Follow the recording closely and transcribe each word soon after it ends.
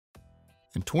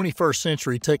In 21st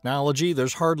century technology,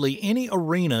 there's hardly any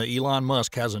arena Elon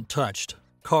Musk hasn't touched.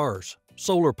 Cars,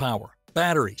 solar power,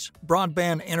 batteries,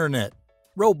 broadband internet,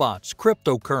 robots,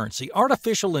 cryptocurrency,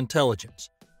 artificial intelligence,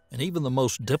 and even the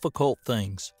most difficult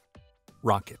things,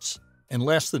 rockets. In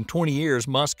less than 20 years,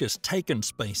 Musk has taken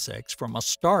SpaceX from a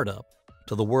startup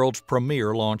to the world's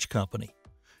premier launch company.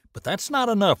 But that's not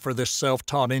enough for this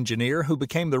self-taught engineer who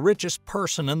became the richest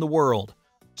person in the world.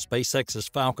 SpaceX's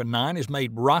Falcon 9 has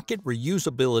made rocket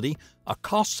reusability a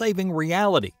cost-saving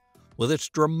reality with its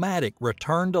dramatic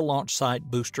return-to-launch site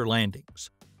booster landings.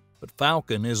 But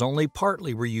Falcon is only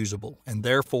partly reusable and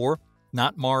therefore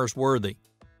not Mars-worthy.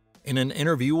 In an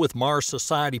interview with Mars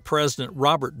Society President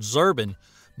Robert Zerbin,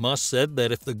 Musk said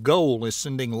that if the goal is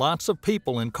sending lots of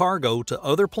people in cargo to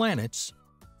other planets,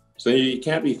 so you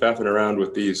can't be faffing around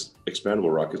with these expendable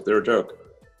rockets. They're a joke.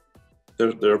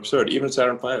 They're absurd. Even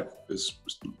Saturn V is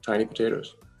tiny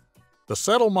potatoes. To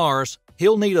settle Mars,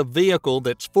 he'll need a vehicle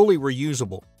that's fully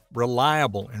reusable,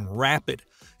 reliable, and rapid,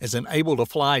 as in able to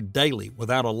fly daily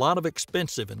without a lot of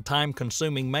expensive and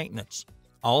time-consuming maintenance.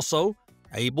 Also,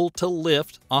 able to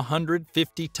lift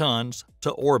 150 tons to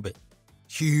orbit.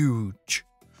 Huge.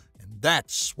 And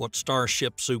that's what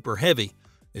Starship Super Heavy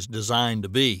is designed to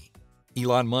be.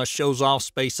 Elon Musk shows off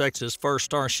SpaceX's first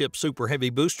Starship Super Heavy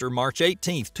booster March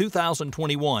 18,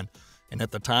 2021, and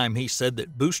at the time he said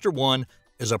that Booster 1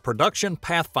 is a production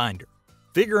pathfinder,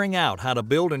 figuring out how to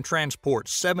build and transport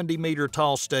 70-meter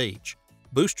tall stage.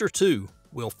 Booster 2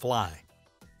 will fly.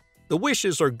 The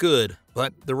wishes are good,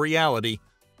 but the reality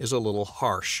is a little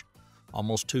harsh.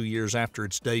 Almost 2 years after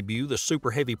its debut, the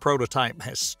Super Heavy prototype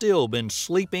has still been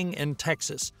sleeping in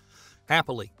Texas.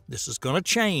 Happily, this is going to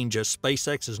change as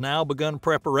SpaceX has now begun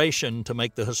preparation to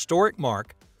make the historic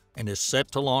mark and is set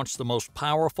to launch the most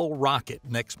powerful rocket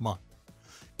next month.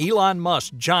 Elon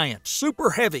Musk's giant Super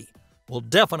Heavy will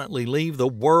definitely leave the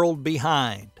world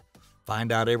behind.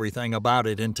 Find out everything about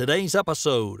it in today's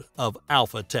episode of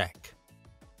Alpha Tech.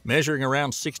 Measuring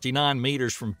around 69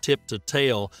 meters from tip to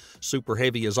tail, Super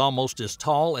Heavy is almost as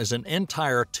tall as an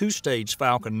entire two-stage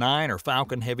Falcon 9 or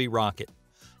Falcon Heavy rocket.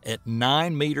 At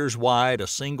 9 meters wide, a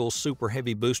single Super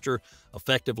Heavy booster,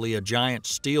 effectively a giant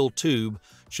steel tube,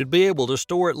 should be able to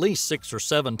store at least 6 or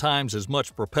 7 times as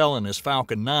much propellant as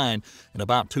Falcon 9 and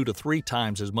about 2 to 3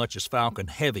 times as much as Falcon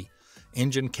Heavy.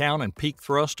 Engine count and peak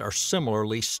thrust are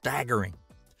similarly staggering.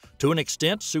 To an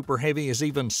extent, Super Heavy is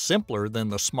even simpler than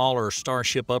the smaller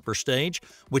Starship upper stage,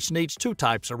 which needs 2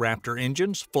 types of Raptor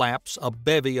engines, flaps, a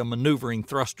bevy of maneuvering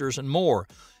thrusters, and more.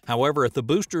 However, at the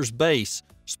booster's base,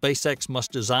 SpaceX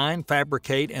must design,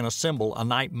 fabricate, and assemble a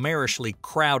nightmarishly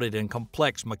crowded and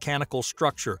complex mechanical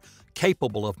structure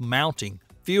capable of mounting,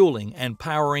 fueling, and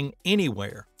powering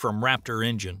anywhere from Raptor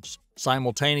engines.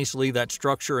 Simultaneously, that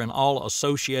structure and all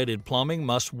associated plumbing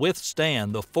must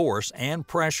withstand the force and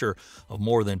pressure of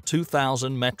more than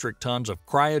 2,000 metric tons of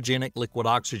cryogenic liquid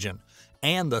oxygen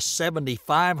and the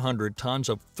 7,500 tons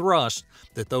of thrust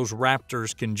that those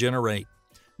Raptors can generate.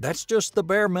 That's just the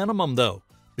bare minimum, though.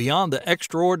 Beyond the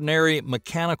extraordinary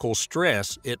mechanical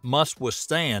stress it must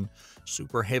withstand,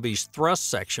 Super Heavy's thrust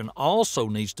section also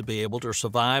needs to be able to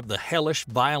survive the hellish,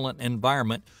 violent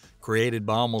environment created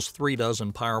by almost 3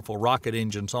 dozen powerful rocket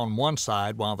engines on one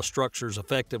side while the structure's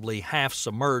effectively half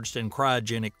submerged in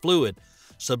cryogenic fluid,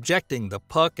 subjecting the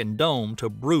puck and dome to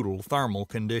brutal thermal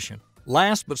conditions.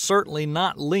 Last but certainly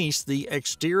not least, the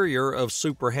exterior of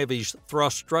Super Heavy's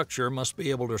thrust structure must be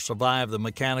able to survive the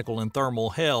mechanical and thermal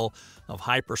hell of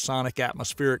hypersonic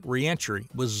atmospheric reentry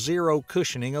with zero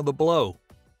cushioning of the blow.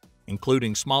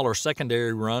 Including smaller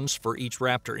secondary runs for each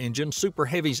Raptor engine, Super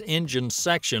Heavy's engine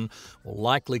section will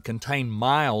likely contain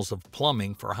miles of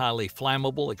plumbing for highly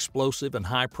flammable, explosive, and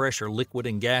high-pressure liquid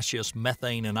and gaseous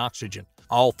methane and oxygen.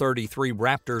 All 33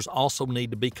 Raptors also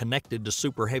need to be connected to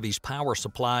Super Heavy's power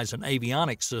supplies and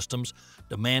avionics systems,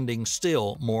 demanding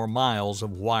still more miles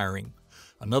of wiring.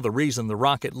 Another reason the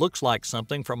rocket looks like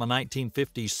something from a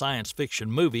 1950s science fiction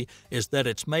movie is that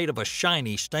it's made of a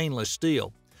shiny stainless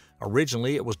steel.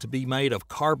 Originally, it was to be made of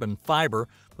carbon fiber,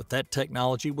 but that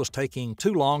technology was taking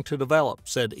too long to develop,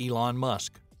 said Elon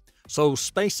Musk. So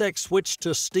SpaceX switched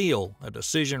to steel, a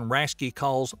decision Rasky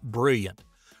calls brilliant.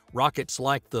 Rockets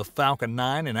like the Falcon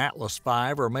 9 and Atlas V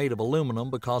are made of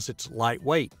aluminum because it's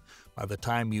lightweight. By the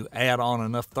time you add on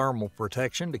enough thermal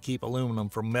protection to keep aluminum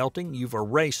from melting, you've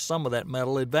erased some of that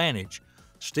metal advantage.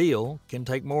 Steel can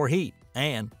take more heat,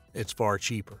 and it's far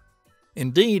cheaper.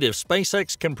 Indeed, if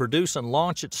SpaceX can produce and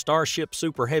launch its Starship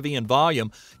Super Heavy in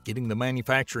volume, getting the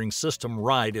manufacturing system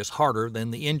right is harder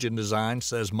than the engine design,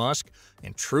 says Musk,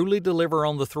 and truly deliver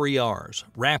on the 3 Rs: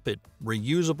 rapid,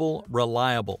 reusable,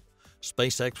 reliable.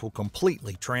 SpaceX will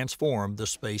completely transform the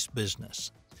space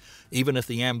business. Even if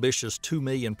the ambitious 2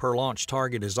 million per launch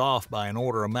target is off by an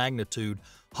order of magnitude,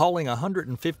 hauling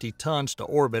 150 tons to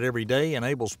orbit every day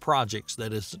enables projects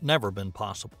that has never been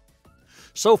possible.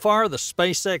 So far, the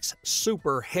SpaceX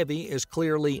Super Heavy is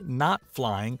clearly not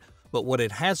flying, but what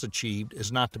it has achieved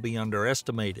is not to be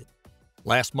underestimated.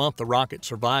 Last month, the rocket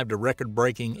survived a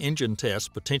record-breaking engine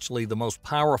test, potentially the most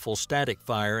powerful static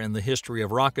fire in the history of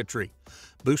rocketry.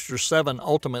 Booster 7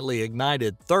 ultimately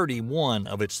ignited 31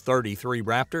 of its 33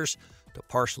 Raptors. To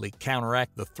partially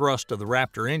counteract the thrust of the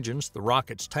Raptor engines, the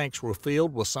rocket's tanks were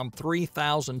filled with some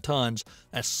 3,000 tons,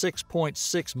 that's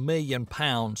 6.6 million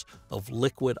pounds of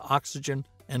liquid oxygen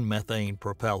and methane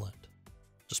propellant.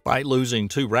 Despite losing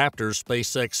 2 Raptors,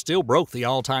 SpaceX still broke the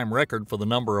all-time record for the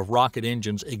number of rocket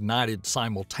engines ignited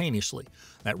simultaneously.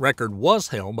 That record was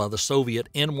held by the Soviet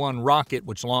N-1 rocket,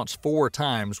 which launched 4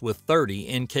 times with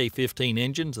 30 NK-15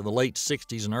 engines in the late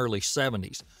 60s and early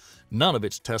 70s. None of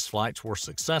its test flights were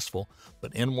successful,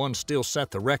 but N-1 still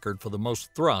set the record for the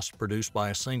most thrust produced by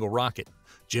a single rocket,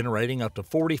 generating up to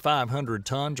 4,500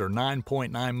 tons or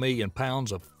 9.9 million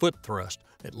pounds of foot thrust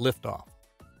at liftoff.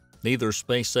 Neither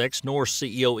SpaceX nor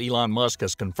CEO Elon Musk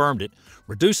has confirmed it,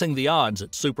 reducing the odds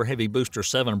that Super Heavy Booster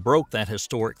 7 broke that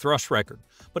historic thrust record,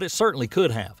 but it certainly could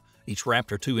have. Each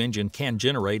Raptor 2 engine can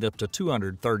generate up to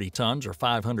 230 tons or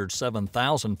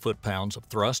 507,000 foot-pounds of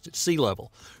thrust at sea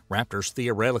level. Raptor's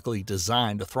theoretically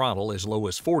designed to throttle as low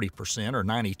as 40% or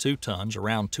 92 tons,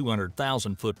 around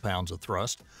 200,000 foot-pounds of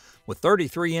thrust. With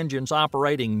 33 engines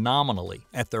operating nominally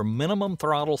at their minimum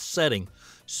throttle setting,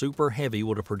 Super Heavy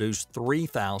would have produced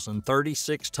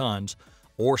 3,036 tons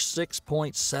or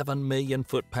 6.7 million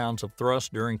foot-pounds of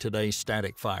thrust during today's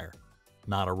static fire.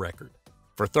 Not a record.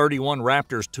 For 31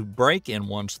 Raptors to break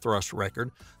N-1's thrust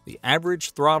record, the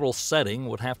average throttle setting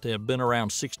would have to have been around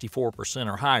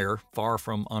 64% or higher, far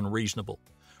from unreasonable.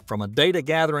 From a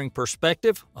data-gathering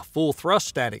perspective, a full thrust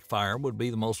static fire would be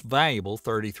the most valuable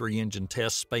 33-engine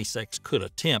test SpaceX could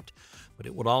attempt, but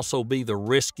it would also be the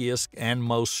riskiest and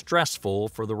most stressful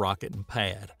for the rocket and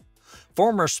pad.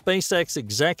 Former SpaceX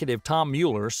executive Tom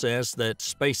Mueller says that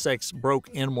SpaceX broke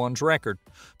N-1's record.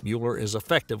 Mueller is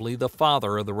effectively the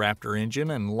father of the Raptor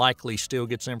engine and likely still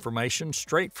gets information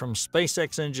straight from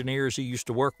SpaceX engineers he used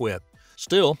to work with.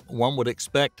 Still, one would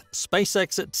expect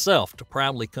SpaceX itself to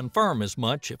proudly confirm as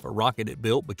much if a rocket it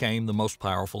built became the most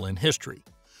powerful in history.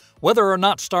 Whether or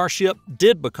not Starship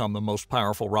did become the most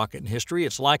powerful rocket in history,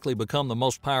 it's likely become the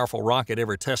most powerful rocket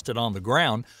ever tested on the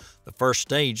ground. The first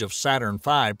stage of Saturn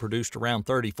V produced around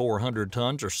 3,400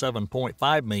 tons or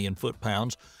 7.5 million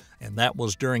foot-pounds, and that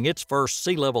was during its first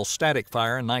sea-level static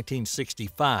fire in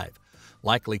 1965.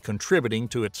 Likely contributing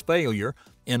to its failure,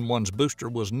 N-1's booster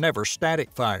was never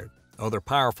static fired. Other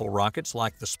powerful rockets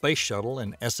like the Space Shuttle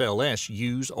and SLS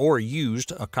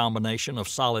used a combination of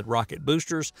solid rocket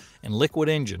boosters and liquid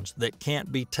engines that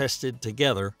can't be tested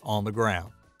together on the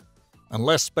ground.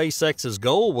 Unless SpaceX's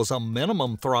goal was a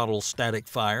minimum throttle static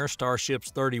fire, Starship's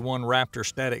 31 Raptor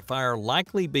static fire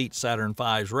likely beat Saturn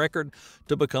V's record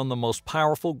to become the most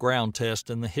powerful ground test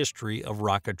in the history of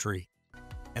rocketry.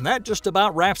 And that just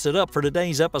about wraps it up for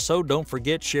today's episode. Don't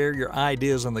forget, share your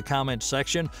ideas in the comments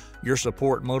section. Your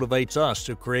support motivates us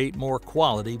to create more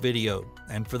quality video.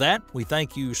 And for that, we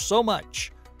thank you so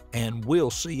much, and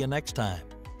we'll see you next time.